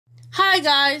Hi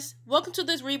guys, welcome to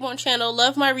this Reborn channel.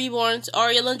 Love my Reborns,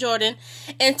 Arielle and Jordan.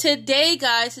 And today,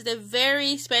 guys, is a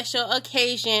very special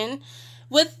occasion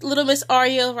with little Miss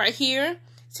Arielle right here.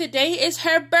 Today is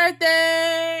her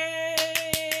birthday!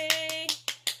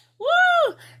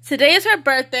 Woo! Today is her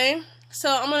birthday, so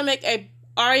I'm gonna make a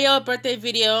Arielle birthday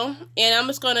video, and I'm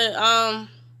just gonna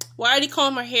well, I already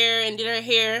combed her hair and did her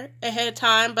hair ahead of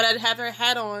time, but I'd have her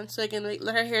hat on so I can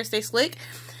let her hair stay slick.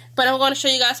 But I'm going to show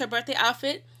you guys her birthday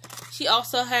outfit. She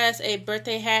also has a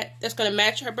birthday hat that's going to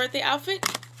match her birthday outfit.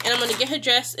 And I'm going to get her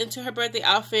dressed into her birthday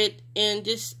outfit. And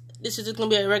this is just going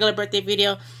to be a regular birthday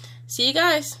video. See you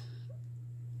guys.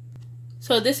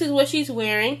 So this is what she's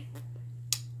wearing.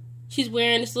 She's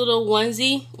wearing this little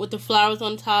onesie with the flowers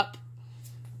on top.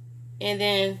 And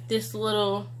then this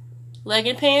little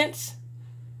legging pants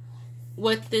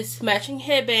with this matching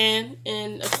headband.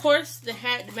 And of course the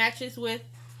hat matches with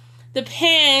the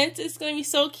pants. It's going to be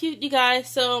so cute, you guys.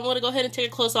 So I'm going to go ahead and take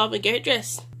her clothes off and get her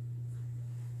dressed.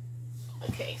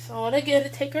 Okay, so I want to get her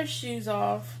to take her shoes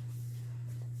off.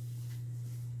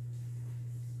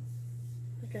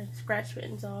 Get her scratch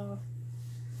mittens off.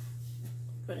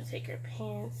 I'm going to take her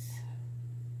pants.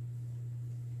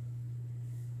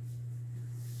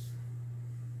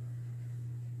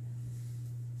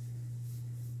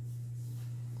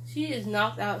 She is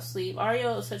knocked out asleep.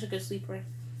 Arielle is such a good sleeper.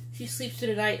 She sleeps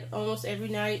through the night almost every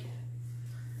night,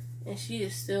 and she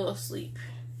is still asleep.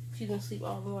 She's been asleep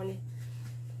all morning.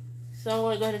 So I'm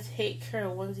going to go ahead and take her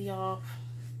onesie off.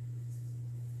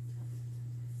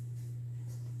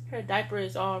 Her diaper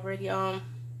is already on.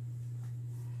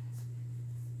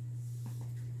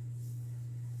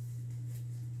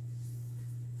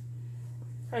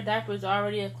 Her diaper is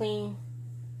already a clean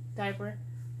diaper,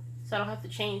 so I don't have to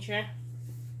change her.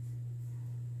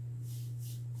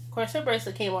 Of course, her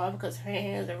bracelet came off because her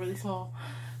hands are really small.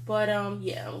 But,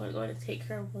 yeah, I'm going to go ahead and take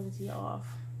her onesie off.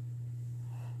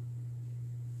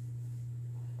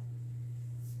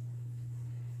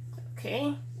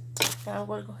 Okay. Now I'm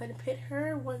going to go ahead and put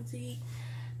her onesie,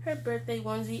 her birthday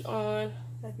onesie on.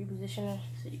 Like, reposition her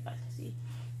so you guys can see.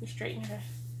 We straighten her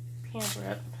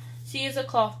pamper up. She is a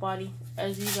cloth body,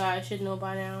 as you guys should know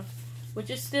by now. Which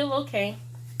is still okay.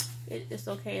 It's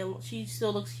okay. She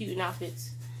still looks cute in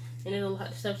outfits. And it'll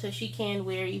have stuff that she can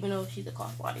wear even though she's a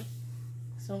cloth body.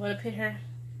 So I'm going to put her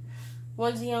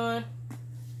onesie on.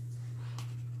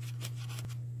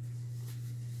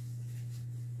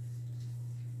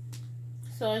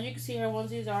 So as you can see, her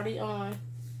onesie is already on.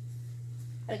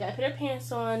 I got to put her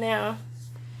pants on now.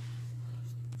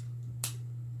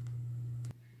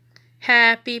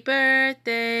 Happy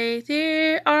birthday,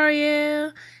 dear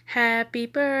Arielle. Happy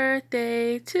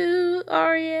birthday to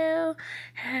Arielle.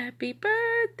 Happy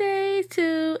birthday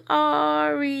to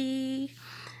Ari.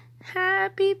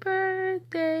 Happy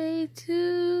birthday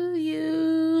to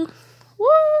you. Woo!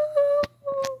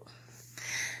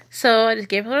 So I just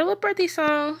gave her a little birthday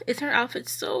song. Isn't her outfit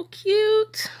so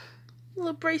cute?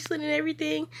 Little bracelet and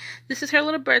everything. This is her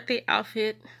little birthday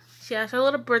outfit. She has her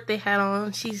little birthday hat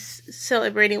on. She's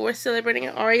celebrating. We're celebrating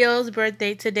Arielle's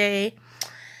birthday today.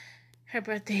 Her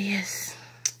birthday is...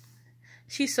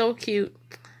 She's so cute.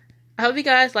 I hope you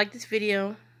guys like this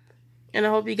video. And I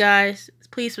hope you guys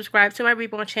please subscribe to my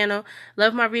Reborn channel.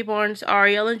 Love my Reborns,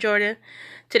 Arielle and Jordan.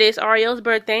 Today is Arielle's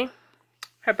birthday.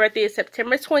 Her birthday is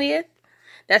September 20th.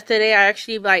 That's the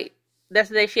day that's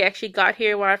the day she actually got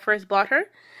here when I first bought her.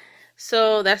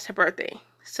 So that's her birthday.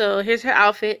 So here's her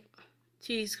outfit.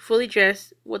 She's fully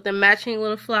dressed with the matching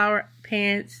little flower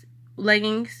pants,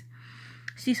 leggings.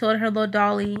 She's holding her little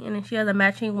dolly, and then she has a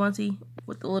matching onesie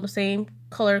with the little same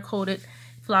color-coded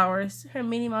flowers. Her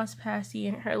Minnie Mouse passy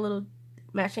and her little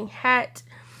matching hat.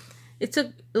 It took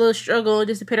a little struggle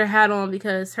just to put her hat on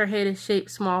because her head is shaped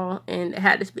small and the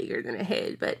hat is bigger than her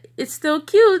head, but it's still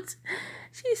cute.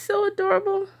 She's so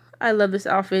adorable. I love this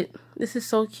outfit. This is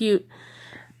so cute.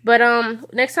 But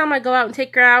next time I go out and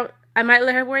take her out, I might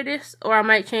let her wear this, or I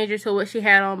might change her to what she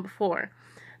had on before.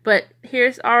 But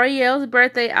here's Arielle's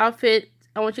birthday outfit.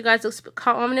 I want you guys to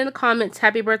comment in the comments,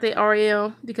 happy birthday,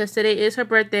 Arielle, because today is her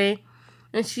birthday.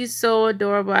 And she's so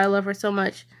adorable. I love her so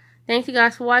much. Thank you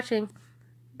guys for watching.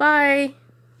 Bye.